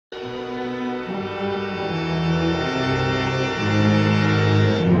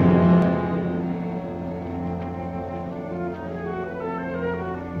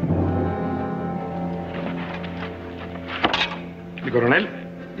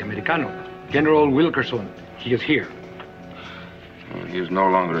the Americano, General Wilkerson. He is here. Well, he is no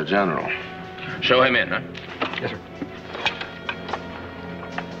longer a general. Show him in, huh? Yes, sir.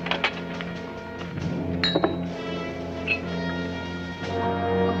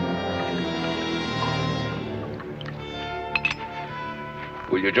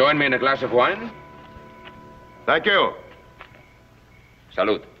 Will you join me in a glass of wine? Thank you.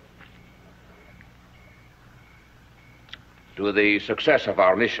 Salute. To the success of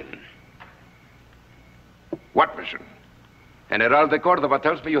our mission. What mission? General de Cordova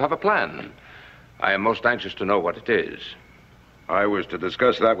tells me you have a plan. I am most anxious to know what it is. I was to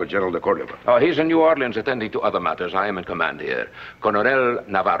discuss that with General de Cordova. Oh, he's in New Orleans attending to other matters. I am in command here. Colonel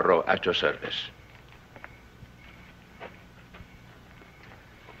Navarro at your service.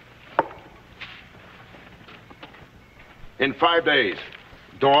 In 5 days,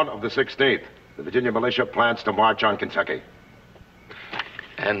 dawn of the 16th, the Virginia militia plans to march on Kentucky.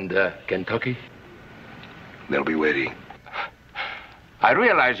 And Kentucky? They'll be waiting. I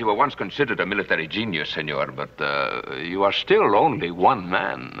realize you were once considered a military genius, senor, but you are still only one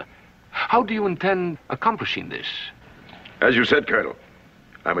man. How do you intend accomplishing this? As you said, Colonel,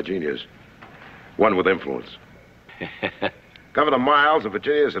 I'm a genius. One with influence. Governor Miles of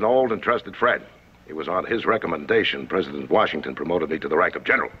Virginia is an old and trusted friend. It was on his recommendation President Washington promoted me to the rank of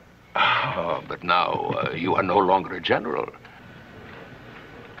general. Oh, but now you are no longer a general.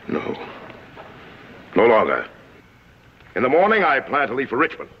 No. No longer. In the morning, I plan to leave for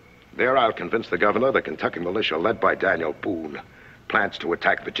Richmond. There, I'll convince the governor the Kentucky militia, led by Daniel Boone, plans to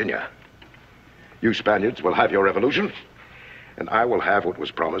attack Virginia. You Spaniards will have your revolution, and I will have what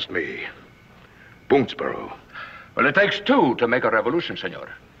was promised me. Boonesborough. Well, it takes two to make a revolution, senor.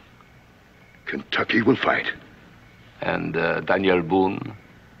 Kentucky will fight. And Daniel Boone,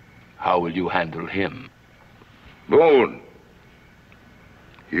 how will you handle him? Boone.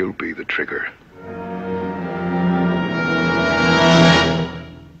 He'll be the trigger.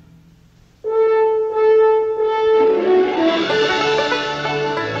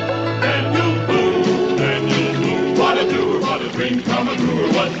 Daniel Boone, what a doer, what a dream come true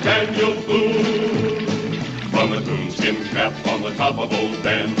was Daniel Boone. From the coonskin cap on the top of old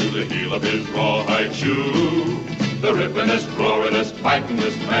Dan to the heel of his rawhide shoe, the rippin'est, roarin'est,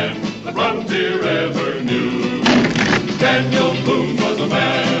 fightin'est man the frontier ever knew. Daniel Boone was a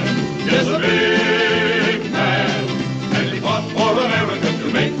man, yes, a big man, and he fought for America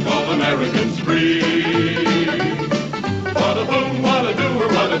to make all Americans free. What a Boone, what a doer,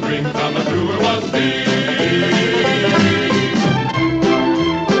 what a dream come true was he.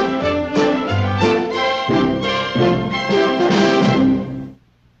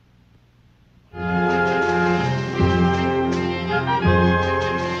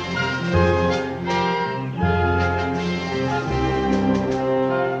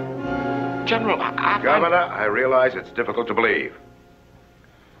 Governor, I realize it's difficult to believe.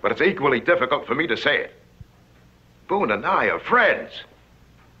 But it's equally difficult for me to say it. Boone and I are friends.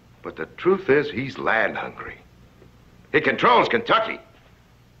 But the truth is, he's land hungry. He controls Kentucky.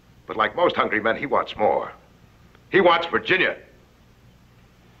 But like most hungry men, he wants more. He wants Virginia.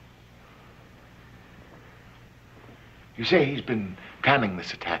 You say he's been planning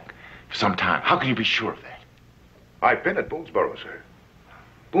this attack for some time. How can you be sure of that? I've been at Boonesborough, sir.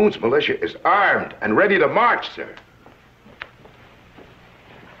 Boone's militia is armed and ready to march, sir.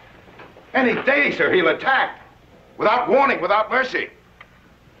 Any day, sir, he'll attack. Without warning, without mercy.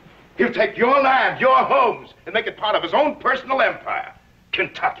 He'll take your land, your homes, and make it part of his own personal empire.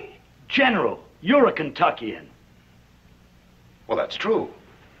 Kentucky. General, you're a Kentuckian. Well, that's true.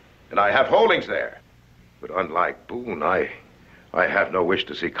 And I have holdings there. But unlike Boone, I have no wish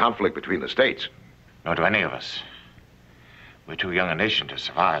to see conflict between the states. Nor do any of us. We're too young a nation to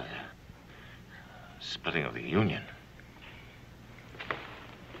survive the splitting of the Union.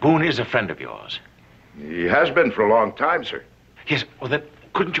 Boone is a friend of yours. He has been for a long time, sir. Yes, well then,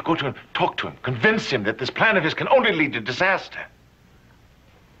 couldn't you go to him, talk to him, convince him that this plan of his can only lead to disaster?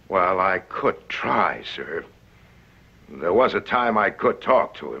 Well, I could try, sir. There was a time I could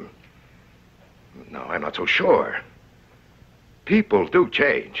talk to him. No, I'm not so sure. People do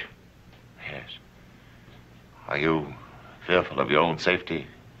change. Yes. Are you fearful of your own safety,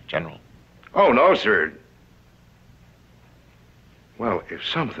 General? Oh, no, sir. Well, if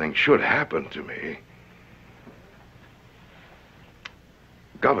something should happen to me...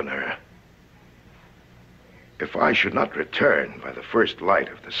 Governor, if I should not return by the first light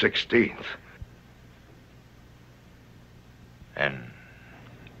of the 16th... And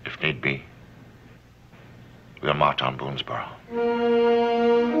if need be, we'll march on Boonesborough.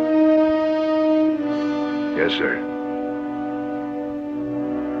 Yes, sir.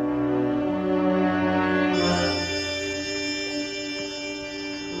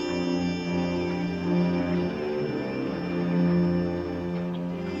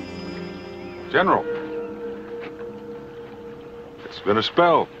 General. It's been a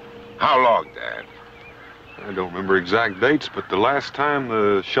spell. How long, Dan? I don't remember exact dates, but the last time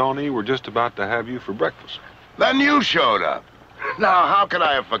the Shawnee were just about to have you for breakfast. Then you showed up. Now, how could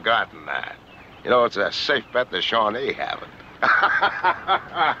I have forgotten that? You know, it's a safe bet the Shawnee haven't.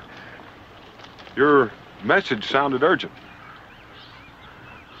 Your message sounded urgent.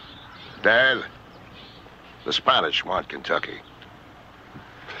 Dan, the Spanish want Kentucky.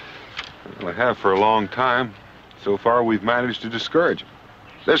 Well, they have for a long time. So far, we've managed to discourage them.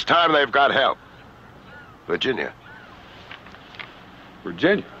 This time they've got help. Virginia.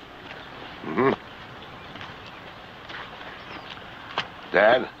 Virginia? Mm-hmm.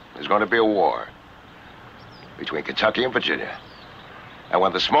 Dan, there's going to be a war between Kentucky and Virginia. And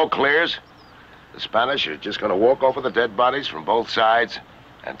when the smoke clears, the Spanish are just going to walk over the dead bodies from both sides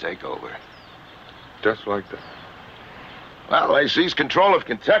and take over. Just like that. Well, they seize control of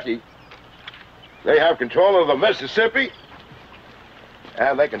Kentucky. They have control of the Mississippi.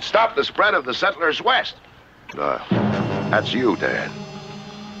 And they can stop the spread of the settlers west. That's you, Dan.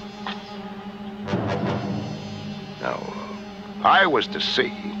 Now, I was to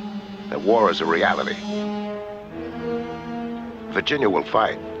see that war is a reality. Virginia will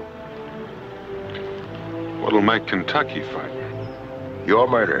fight. What'll make Kentucky fight? Your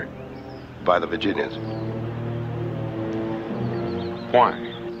murder by the Virginians. Why?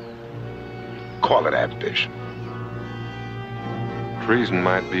 Call it ambition. Treason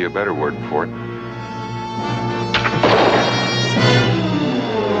might be a better word for it.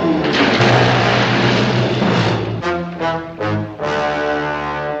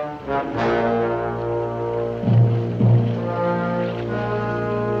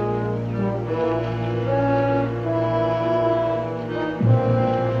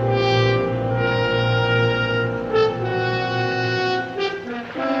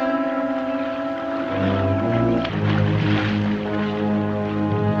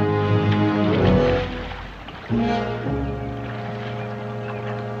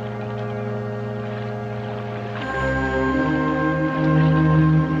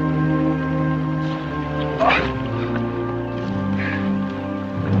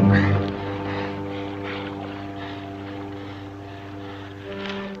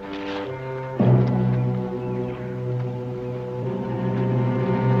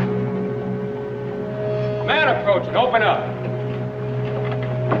 Approaching. Open up.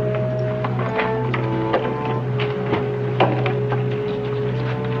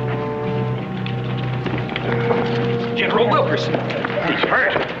 General Wilkerson. He's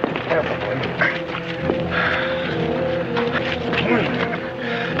hurt.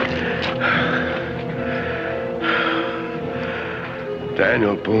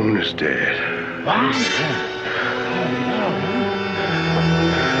 Daniel Boone is dead.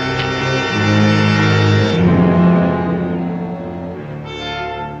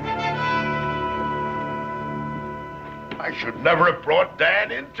 I should never have brought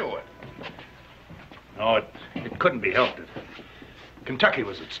Dan into it. No, it couldn't be helped. Kentucky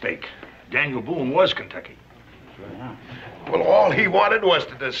was at stake. Daniel Boone was Kentucky. Well, all he wanted was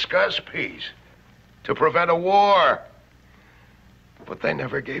to discuss peace, to prevent a war. But they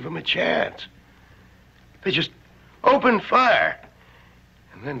never gave him a chance. They just opened fire.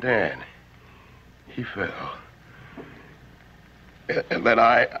 And then Dan, he fell. And then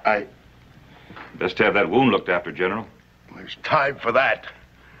I... Best have that wound looked after, General. There's time for that.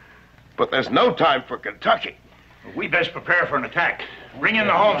 But there's no time for Kentucky. We best prepare for an attack. Bring in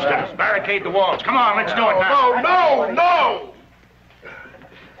the homesteaders, barricade the walls. Come on, let's do it now. No!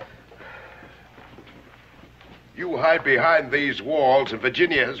 You hide behind these walls, and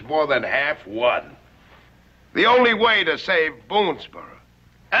Virginia has more than half won. The only way to save Boonesborough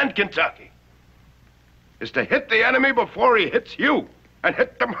and Kentucky is to hit the enemy before he hits you, and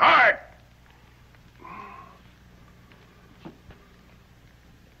hit them hard.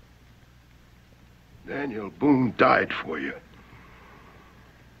 Daniel Boone died for you.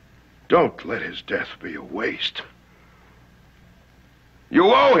 Don't let his death be a waste.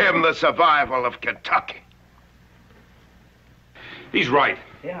 You owe him the survival of Kentucky. He's right.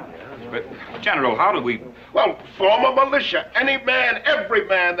 Yeah. But, General, how do we... Well, form a militia. Any man, every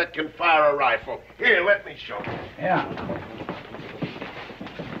man that can fire a rifle. Here, let me show you. Yeah.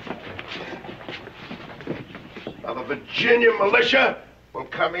 Now, the Virginia militia will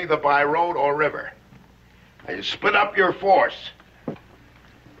come either by road or river. Now, you split up your force.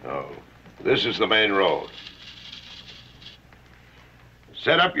 Oh, this is the main road.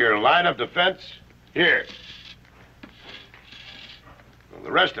 Set up your line of defense here. Well,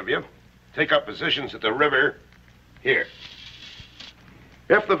 the rest of you take up positions at the river here.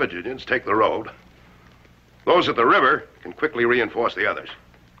 If the Virginians take the road, those at the river can quickly reinforce the others.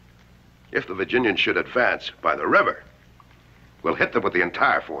 If the Virginians should advance by the river, we'll hit them with the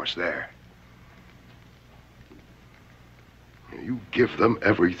entire force there. You give them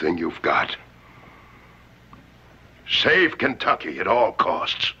everything you've got. Save Kentucky at all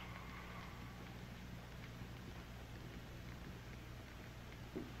costs.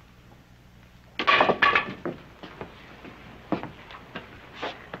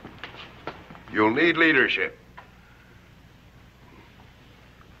 You'll need leadership.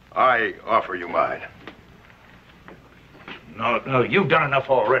 I offer you mine. No, you've done enough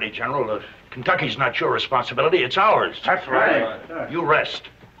already, General. Kentucky's not your responsibility, it's ours. That's right. You rest.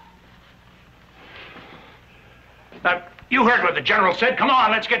 Now, you heard what the General said. Come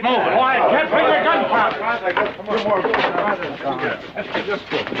on, let's get moving. Why, can't bring your gun, Pop.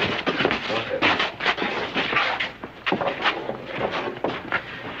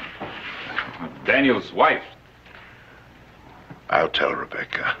 Daniel's wife. I'll tell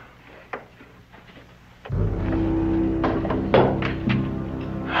Rebecca.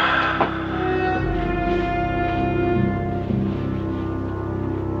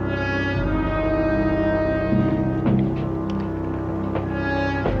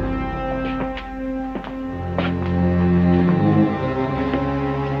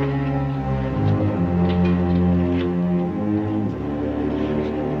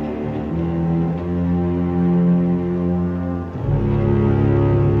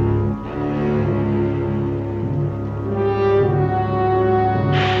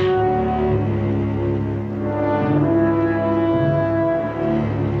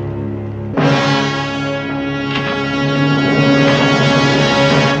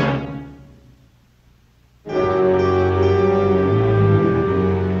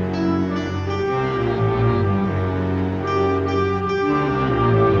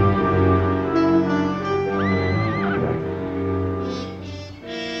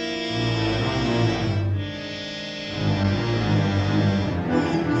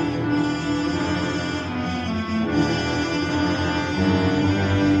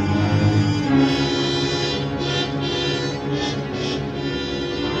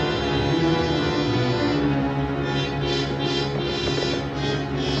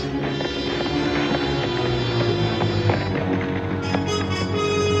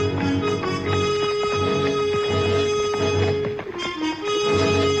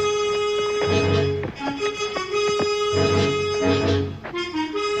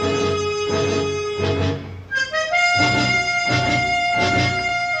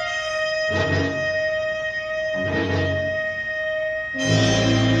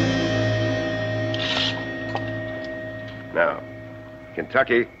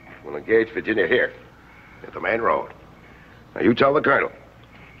 Kentucky will engage Virginia here, at the main road. Now, you tell the colonel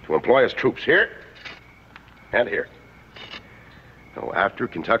to employ his troops here and here. So after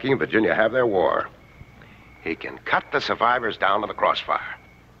Kentucky and Virginia have their war, he can cut the survivors down to the crossfire,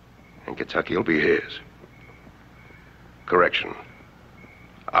 and Kentucky will be his. Correction,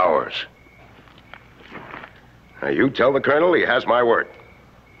 ours. Now, you tell the colonel he has my word.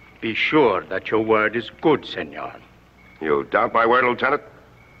 Be sure that your word is good, senor. You doubt my word, Lieutenant?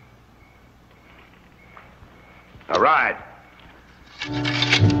 Now, ride.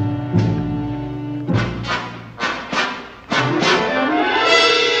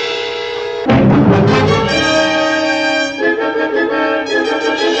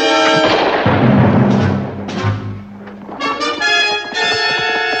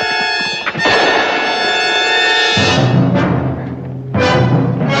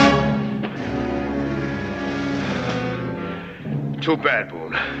 Too bad,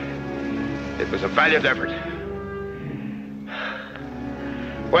 Boone. It was a valiant effort.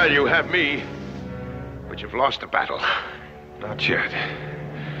 Well, you have me, but you've lost the battle. Not yet.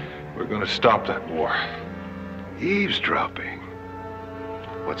 We're gonna stop that war. Eavesdropping.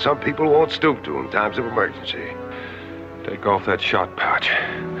 What some people won't stoop to in times of emergency. Take off that shot pouch.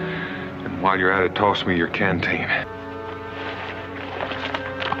 And while you're at it, toss me your canteen.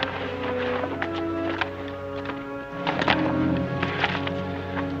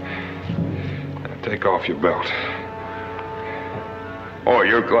 Take off your belt. Or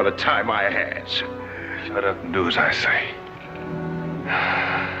you're going to tie my hands. Shut up and do as I say.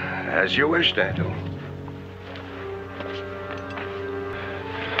 As you wish, Daniel.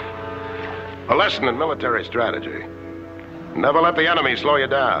 A lesson in military strategy. Never let the enemy slow you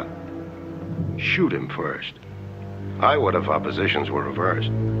down. Shoot him first. I would if our positions were reversed.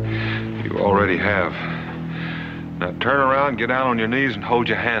 You already have. Now turn around, get down on your knees, and hold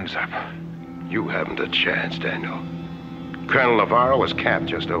your hands up. You haven't a chance, Daniel. Colonel Navarro was camped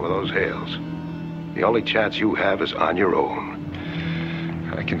just over those hills. The only chance you have is on your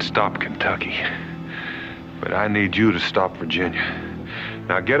own. I can stop Kentucky, but I need you to stop Virginia.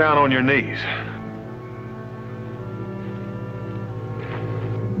 Now get down on your knees.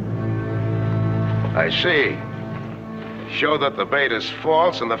 I see. Show that the bait is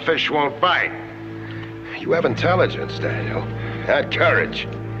false and the fish won't bite. You have intelligence, Daniel, and courage.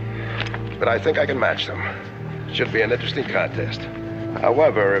 But I think I can match them. Should be an interesting contest.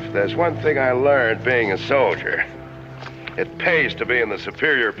 However, if there's one thing I learned being a soldier, it pays to be in the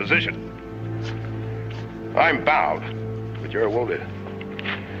superior position. I'm bound, but you're wounded.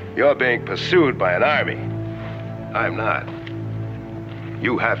 You're being pursued by an army. I'm not.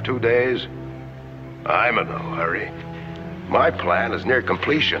 You have 2 days. I'm in no hurry. My plan is near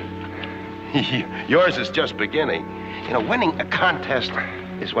completion. Yours is just beginning. You know, winning a contest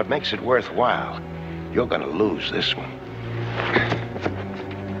is what makes it worthwhile. You're gonna lose this one.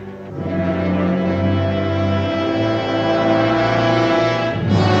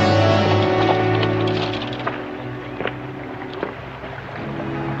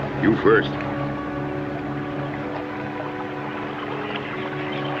 You first.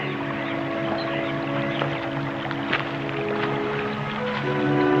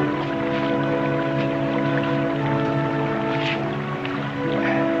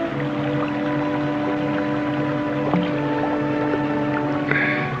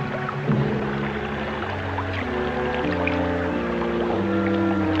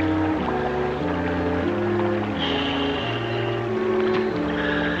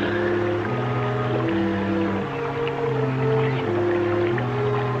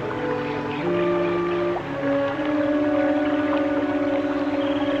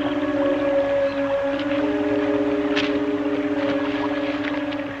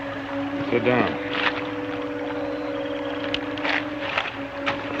 Sit down.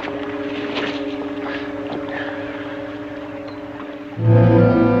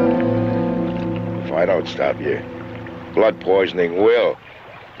 If I don't stop you, blood poisoning will.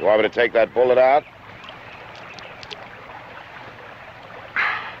 You want me to take that bullet out?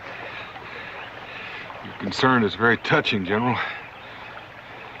 Your concern is very touching, General.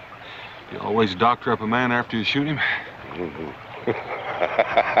 You always doctor up a man after you shoot him?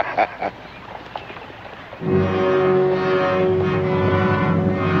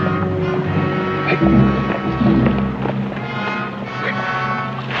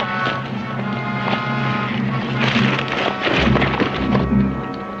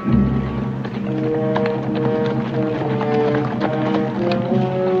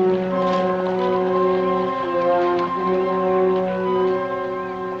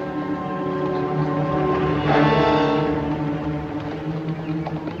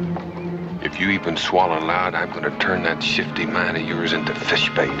 Swallow loud, I'm going to turn that shifty man of yours into fish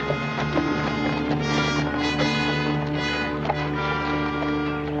bait.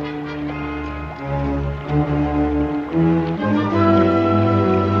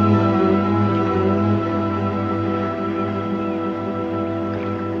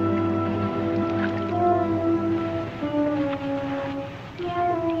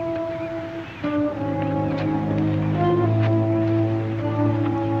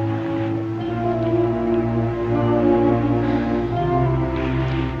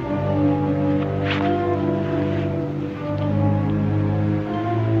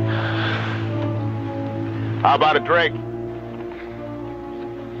 How about a drink?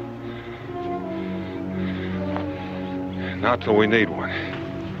 Not till we need one.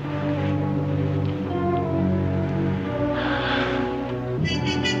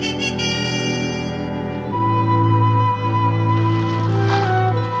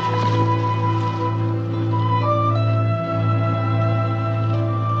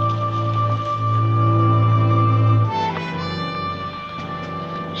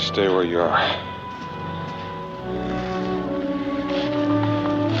 Stay where you are.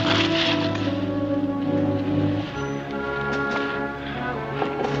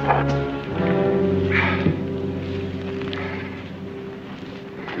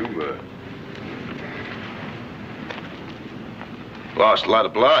 Lost a lot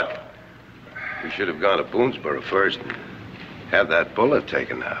of blood. We should have gone to Boonesborough first and had that bullet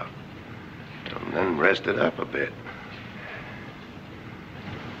taken out. And then rested up a bit.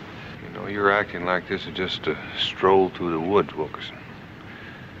 You know, you're acting like this is just a stroll through the woods, Wilkerson.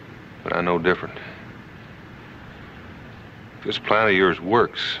 But I know different. If this plan of yours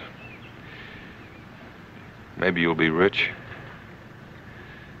works, maybe you'll be rich.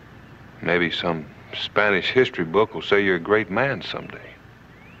 Maybe some Spanish history book will say you're a great man someday.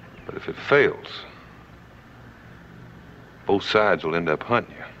 But if it fails, both sides will end up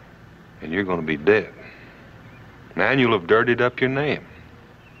hunting you, and you're going to be dead. And you'll have dirtied up your name.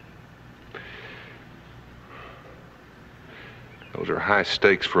 Those are high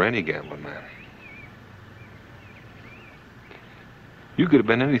stakes for any gambling man. You could have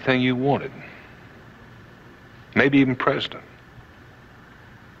been anything you wanted. Maybe even president.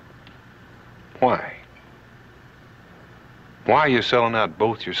 Why? Why are you selling out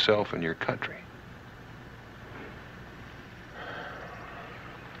both yourself and your country?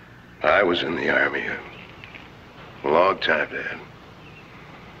 I was in the Army a long time, Dad.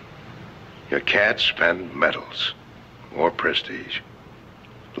 You can't spend medals or prestige.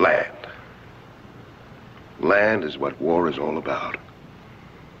 Land. Land is what war is all about.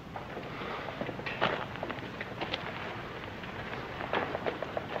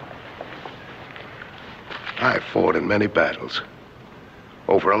 I fought in many battles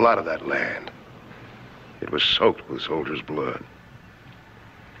over a lot of that land. It was soaked with soldiers' blood.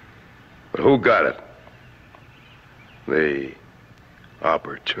 But who got it? The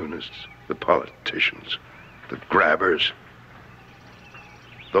opportunists, the politicians, the grabbers,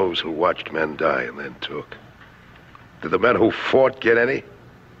 those who watched men die and then took. Did the men who fought get any?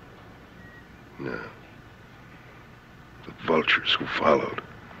 No. The vultures who followed,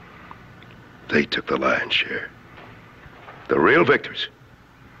 they took the lion's share. The real victors,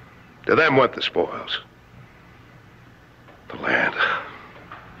 to them went the spoils. The land,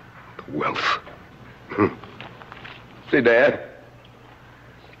 the wealth. See, Dad,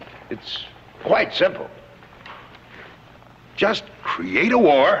 it's quite simple. Just create a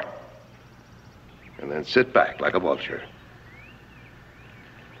war and then sit back like a vulture.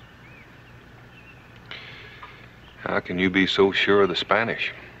 How can you be so sure of the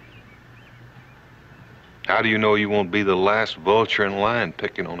Spanish? How do you know you won't be the last vulture in line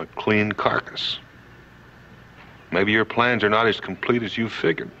picking on a clean carcass? Maybe your plans are not as complete as you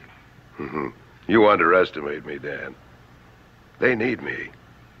figured. You underestimate me, Dan. They need me,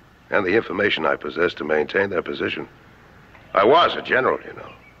 and the information I possess to maintain their position. I was a general, you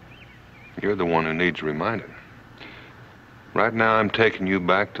know. You're the one who needs reminded. Right now, I'm taking you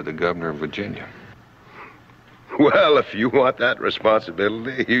back to the governor of Virginia. Well, if you want that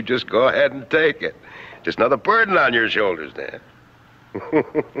responsibility, you just go ahead and take it. Just another burden on your shoulders, Dan.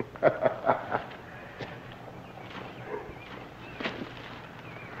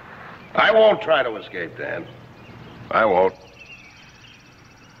 I won't try to escape, Dan. I won't.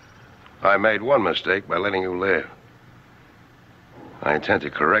 I made one mistake by letting you live. I intend to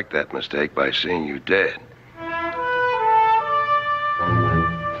correct that mistake by seeing you dead.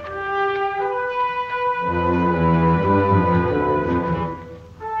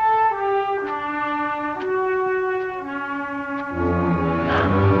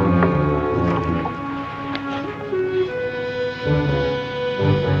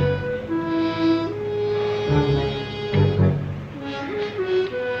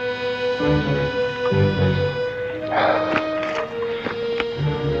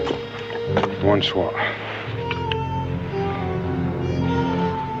 One swallow.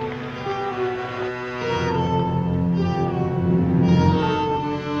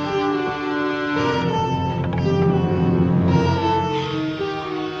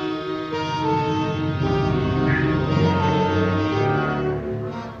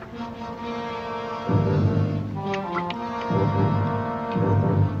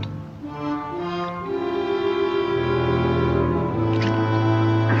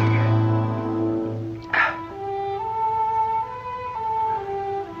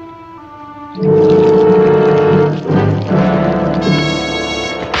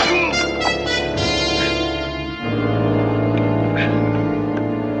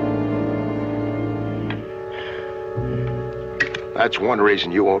 That's one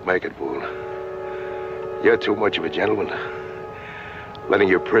reason you won't make it, Boone. You're too much of a gentleman, letting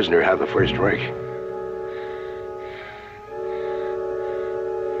your prisoner have the first drink.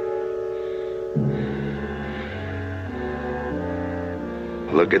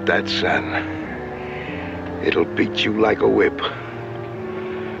 Look at that sun. It'll beat you like a whip.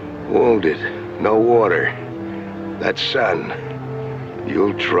 Wounded, no water. That sun,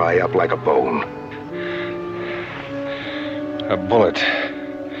 you'll dry up like a bone. A bullet.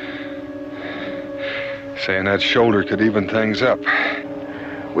 Saying that shoulder could even things up.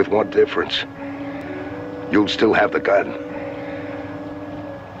 With one difference. You'll still have the gun.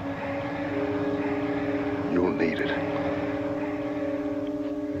 You'll need it.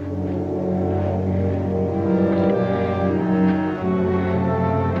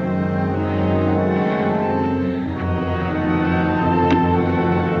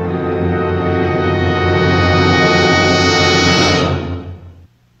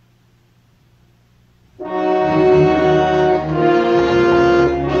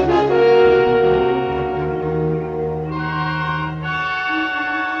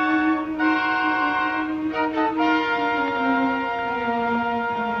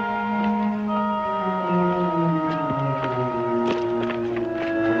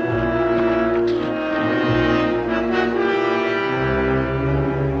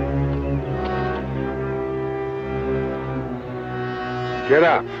 Get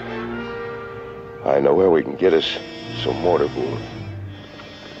up. I know where we can get us some mortar, Boone.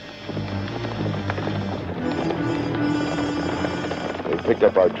 They picked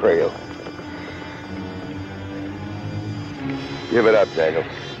up our trail. Give it up, Daniel.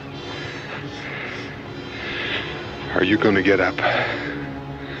 Are you going to get up?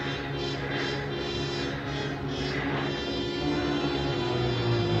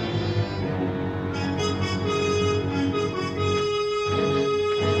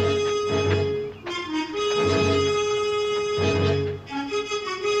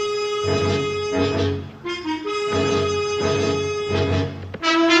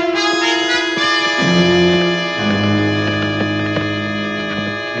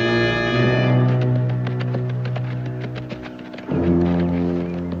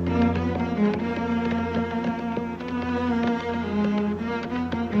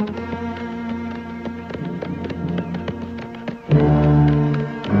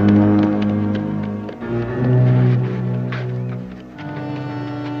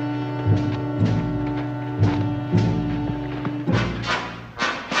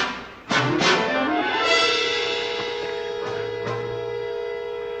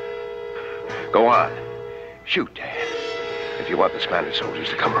 Go on. Shoot, Dan. If you want the Spanish soldiers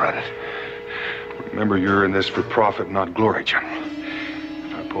to come run it. Remember, you're in this for profit, not glory, General.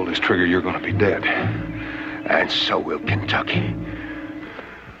 If I pull this trigger, you're going to be dead. And so will Kentucky.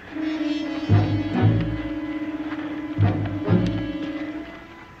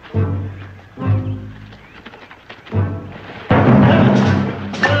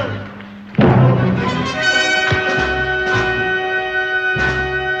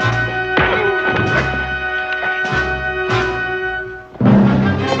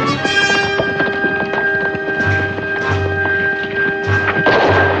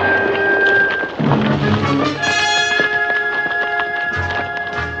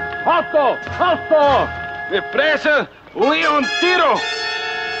 ¡Alto! ¡Depresa! ¡Huye un tiro!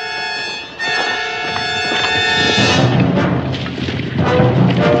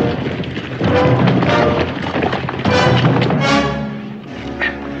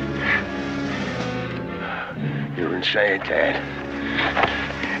 You're insane, Dad.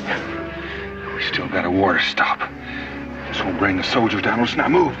 We still got a war to stop. So we'll bring the soldiers down. Let's not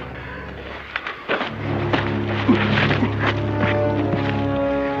move.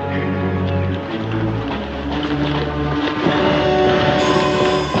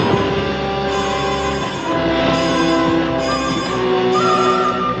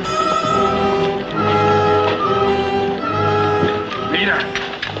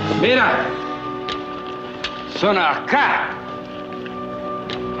 Mira, son acá.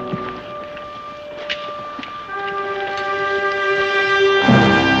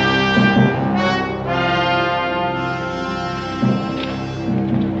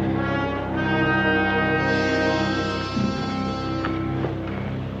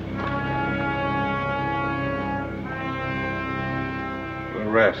 We'll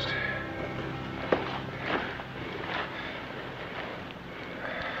rest.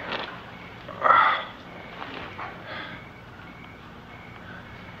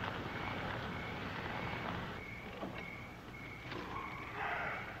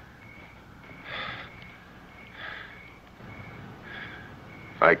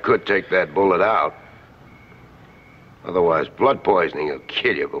 I could take that bullet out. Otherwise, blood poisoning will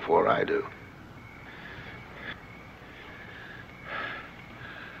kill you before I do.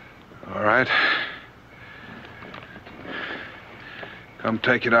 All right. Come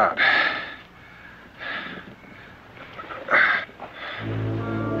take it out.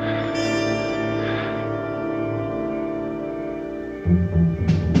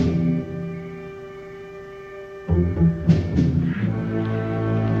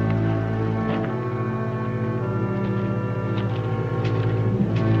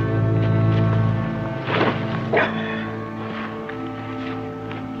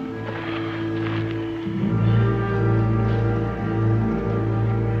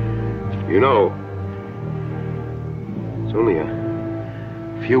 You know, it's only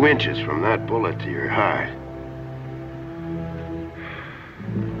a few inches from that bullet to your heart.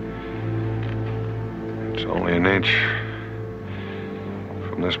 It's only an inch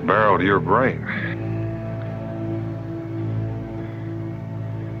from this barrel to your brain.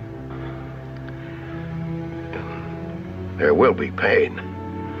 There will be pain.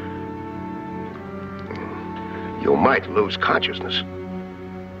 You might lose consciousness.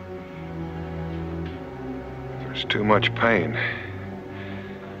 There's too much pain.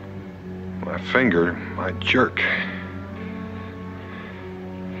 My finger might jerk.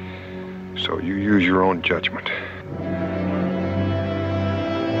 So you use your own judgment.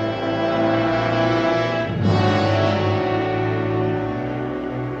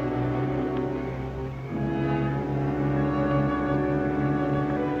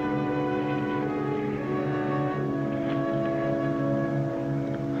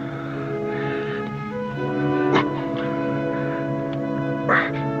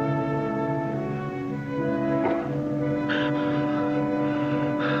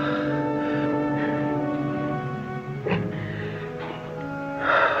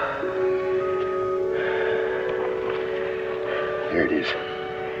 Here it is.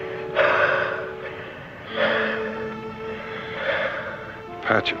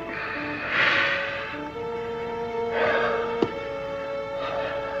 Patch it.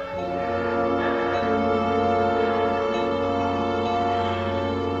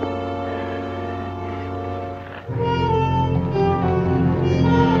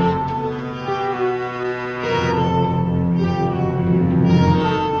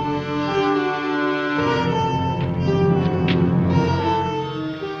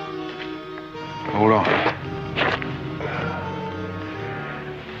 Hold on.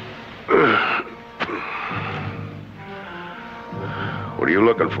 What are you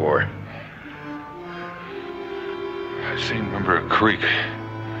looking for? I remember a creek.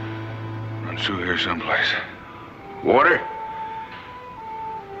 Runs through here someplace. Water?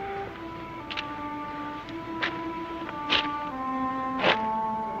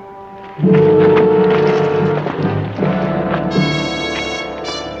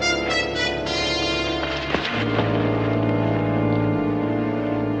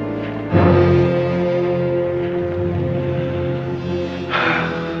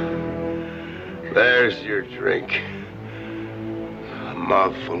 There's your drink. A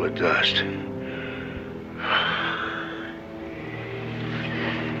mouthful of dust.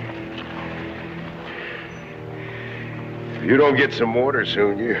 If you don't get some water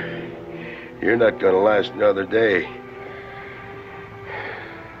soon, you're not gonna last another day.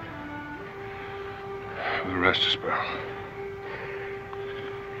 We'll rest a spell.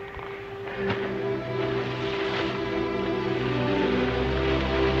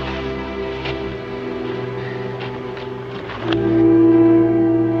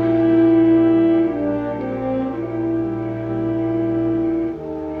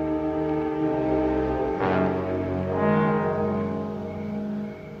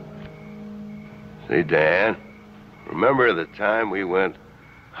 Say, Dan, remember the time we went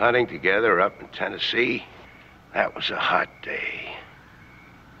hunting together up in Tennessee? That was a hot day.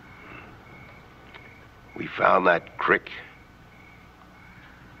 We found that creek.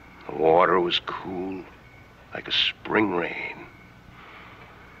 The water was cool, like a spring rain.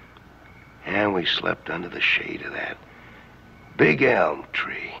 And we slept under the shade of that big elm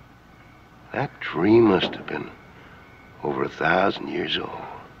tree. That tree must have been over 1,000 years old.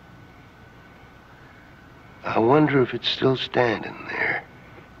 I wonder if it's still standing there.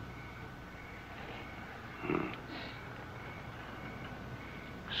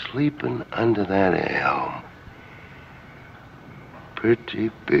 Sleeping under that elm. Pretty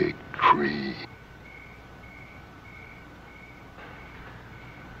big tree.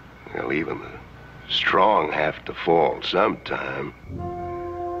 Well, even the strong have to fall sometime.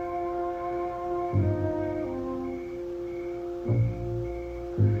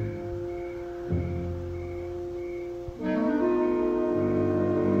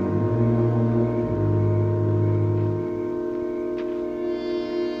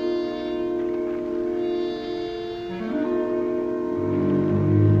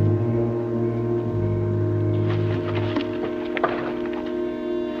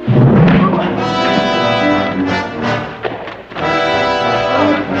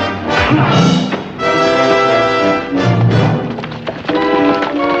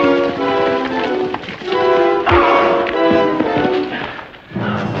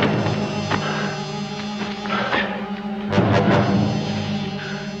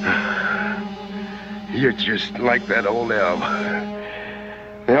 You're just like that old elm.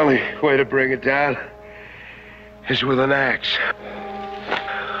 The only way to bring it down is with an axe.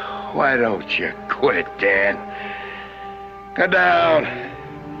 Why don't you quit, Dan? Go down.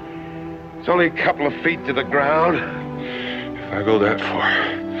 It's only a couple of feet to the ground. If I go that far,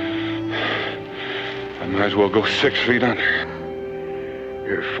 I might as well go 6 feet under.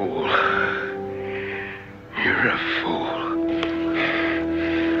 You're a fool. You're a fool.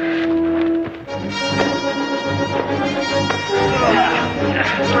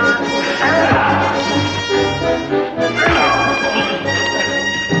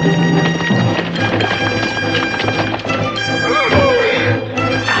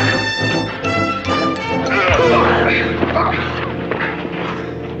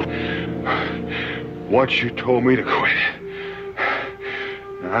 Once you told me to quit.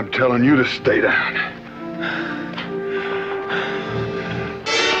 Now I'm telling you to stay down.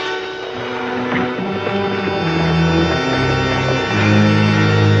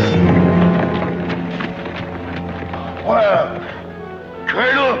 Well,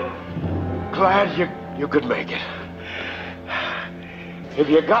 Colonel, glad you could make it. Have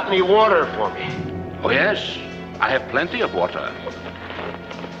you got any water for me? Oh, yes. I have plenty of water.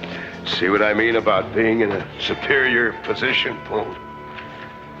 See what I mean about being in a superior position, Boone?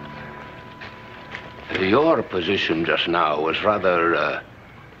 Your position just now was rather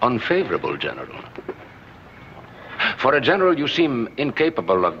unfavorable, General. For a general, you seem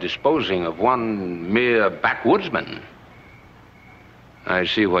incapable of disposing of one mere backwoodsman. I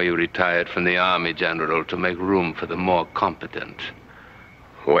see why you retired from the Army, General, to make room for the more competent.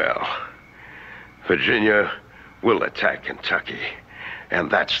 Well, Virginia will attack Kentucky,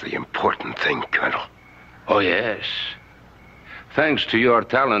 and that's the important thing, Colonel. Oh, yes. Thanks to your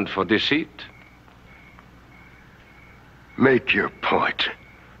talent for deceit. Make your point.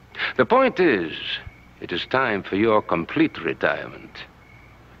 The point is, it is time for your complete retirement.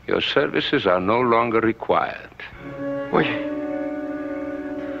 Your services are no longer required. Wait.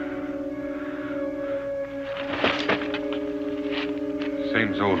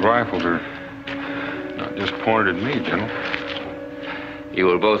 Seems those rifles are not just pointed at me, General. You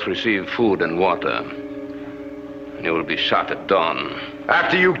will both receive food and water. And you will be shot at dawn.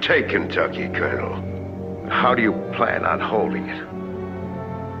 After you take Kentucky, Colonel, how do you plan on holding it?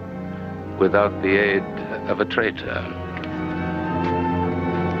 Without the aid of a traitor.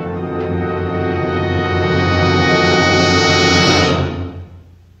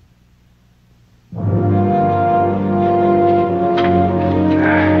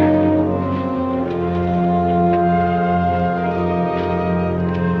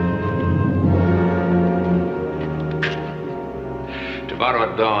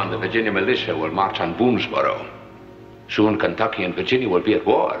 Tomorrow at dawn, the Virginia militia will march on Boonesborough. Soon Kentucky and Virginia will be at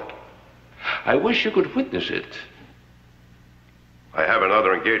war. I wish you could witness it. I have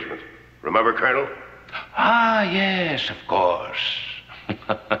another engagement. Remember, Colonel? Ah, yes, of course.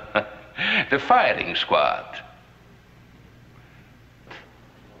 The firing squad.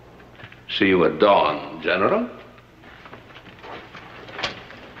 See you at dawn, General.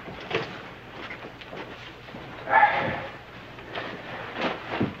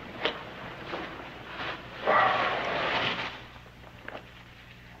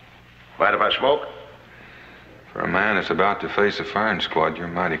 Mind if I smoke? For a man that's about to face a firing squad, you're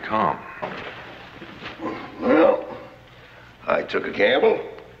mighty calm. Well, I took a gamble.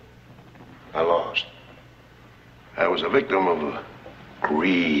 I lost. I was a victim of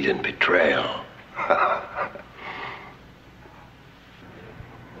greed and betrayal.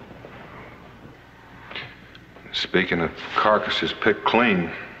 Speaking of carcasses picked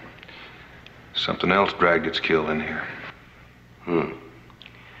clean, something else dragged its kill in here.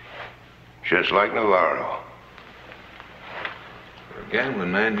 Just like Navarro. For a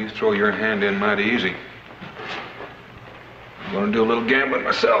gambling man, you throw your hand in mighty easy. I'm gonna do a little gambling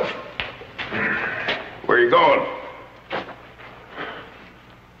myself. Where are you going?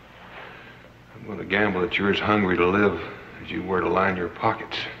 I'm gonna gamble that you're as hungry to live as you were to line your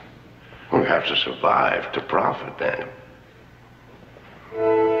pockets. We have to survive to profit, then.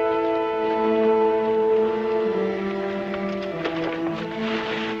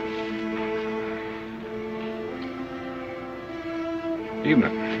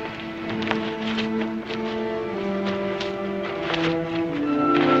 Evening.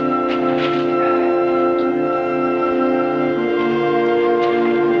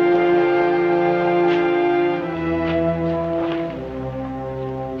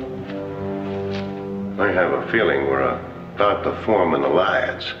 I have a feeling we're about to form an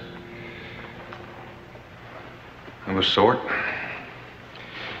alliance. Of a sort.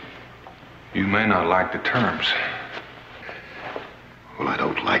 You may not like the terms. Well, I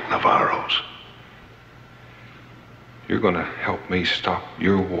don't like Navarro's. You're gonna help me stop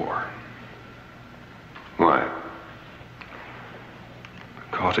your war. Why?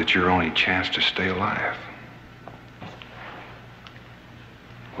 Because it's your only chance to stay alive.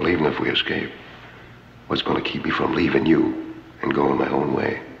 Well, even if we escape, what's going to keep me from leaving you and going my own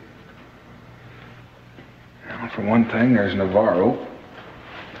way? Well, for one thing, there's Navarro.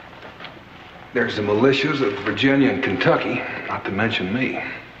 There's the militias of Virginia and Kentucky, not to mention me.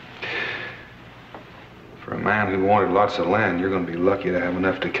 For a man who wanted lots of land, you're going to be lucky to have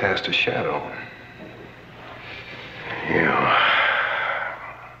enough to cast a shadow. Yeah.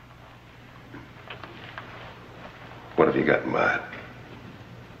 What have you got in mind?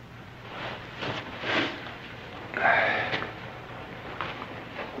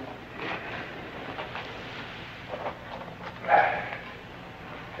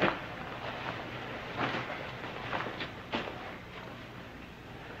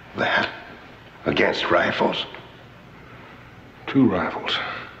 That? Against rifles? 2 rifles.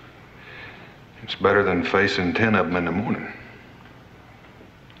 It's better than facing 10 of them in the morning.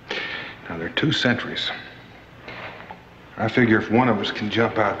 Now, there are 2 sentries. I figure if one of us can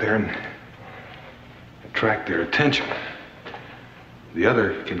jump out there and attract their attention, the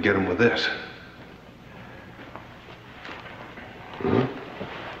other can get them with this. It's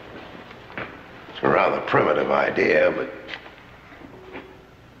a rather primitive idea, but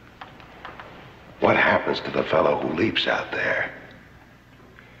what happens to the fellow who leaps out there?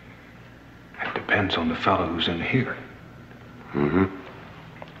 It depends on the fellow who's in here. Mm-hmm.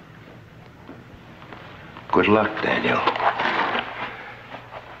 Good luck, Daniel. I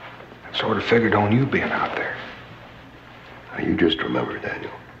sort of figured on you being out there. Now, you just remember,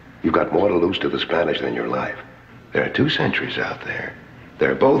 Daniel, you've got more to lose to the Spanish than your life. There are 2 sentries out there.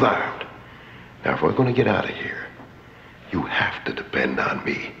 They're both armed. Now, if we're going to get out of here, you have to depend on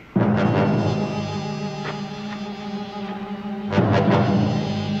me.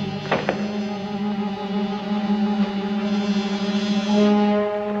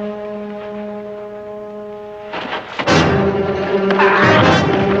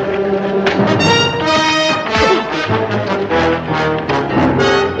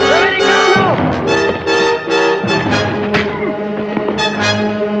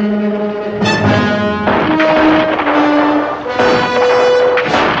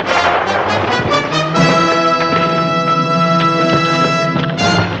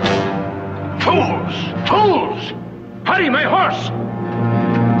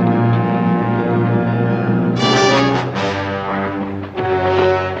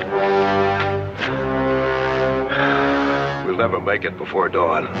 Make it before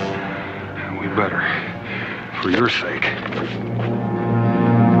dawn. We better, for your sake.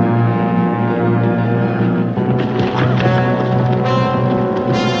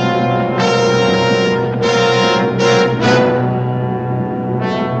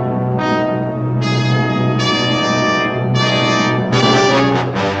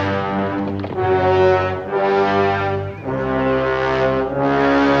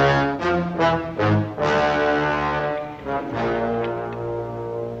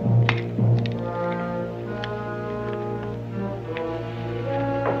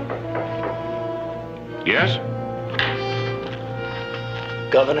 Yes?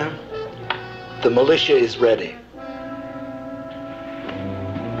 Governor, the militia is ready.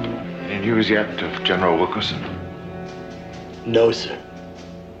 Any news yet of General Wilkerson? No, sir.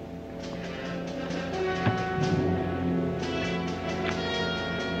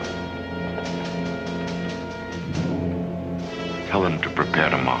 Tell them to prepare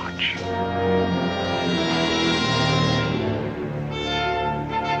to march.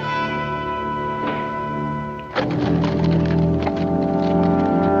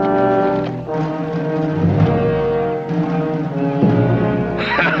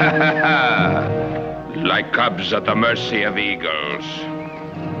 Like cubs at the mercy of eagles.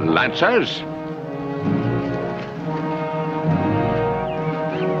 Lancers?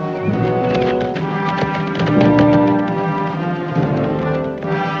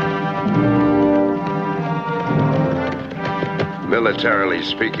 Militarily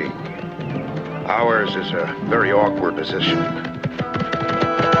speaking, ours is a very awkward position.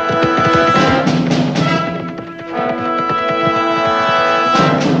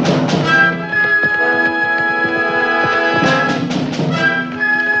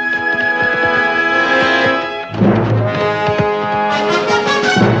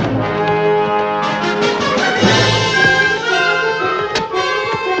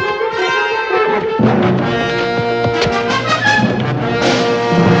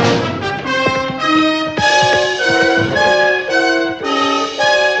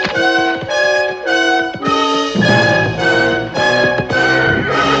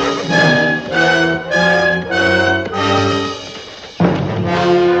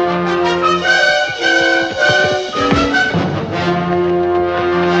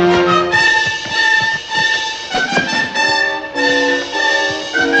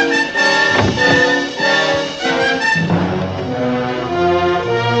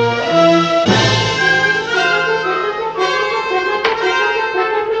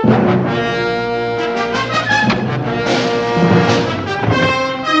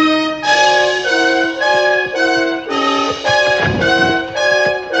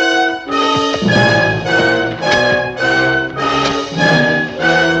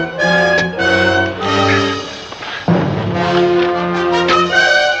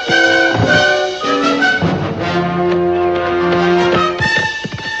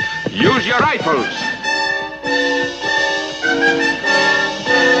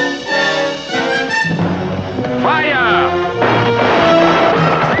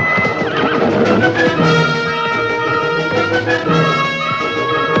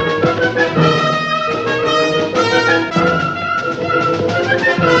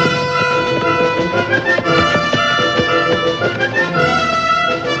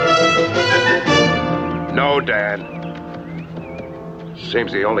 Dan.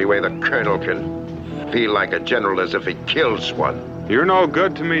 Seems the only way the colonel can feel like a general is if he kills one. You're no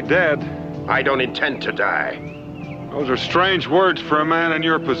good to me dead. I don't intend to die. Those are strange words for a man in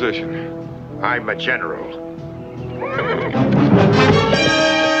your position. I'm a general.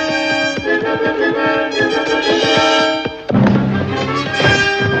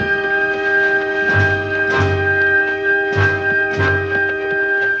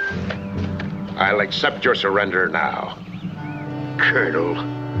 I'll accept your surrender now, Colonel.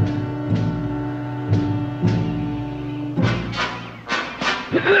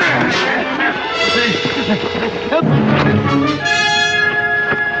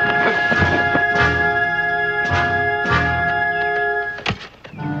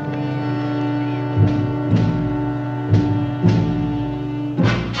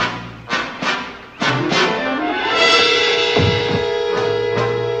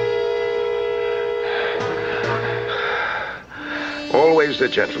 Always the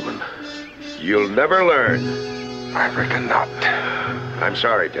gentleman. You'll never learn. I reckon not. I'm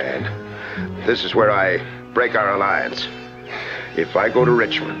sorry, Dan. This is where I break our alliance. If I go to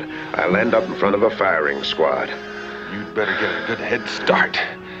Richmond, I'll end up in front of a firing squad. You'd better get a good head start.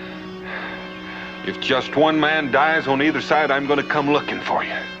 If just one man dies on either side, I'm going to come looking for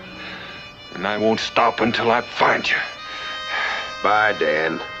you. And I won't stop until I find you. Bye,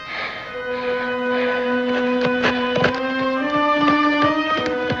 Dan.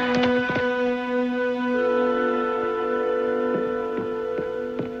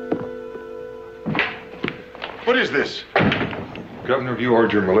 What is this? Governor, have you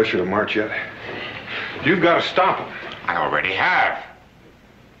ordered your militia to march yet? You've got to stop them. I already have.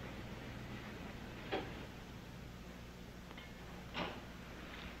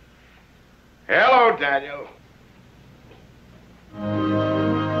 Hello, Daniel.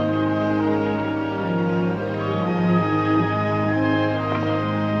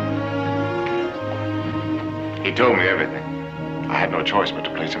 He told me everything. I had no choice but to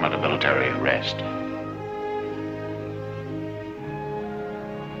place him under military arrest.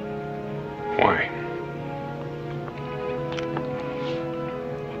 Why?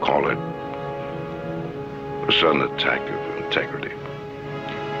 Call it a sudden attack of integrity.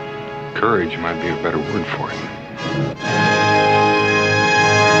 Courage might be a better word for it.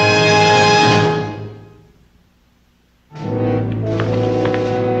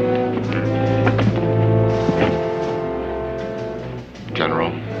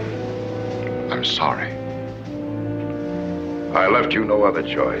 General, I'm sorry. I left you no other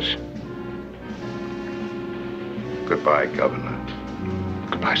choice. Goodbye, Governor.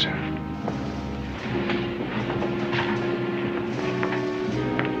 Goodbye, sir.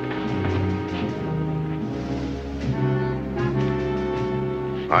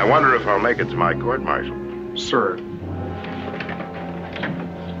 I wonder if I'll make it to my court-martial. Sir.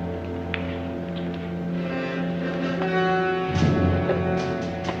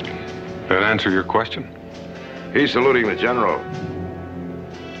 That answer your question? He's saluting the general.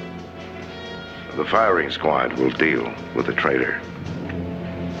 The firing squad will deal with the traitor.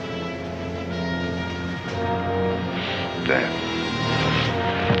 Dan.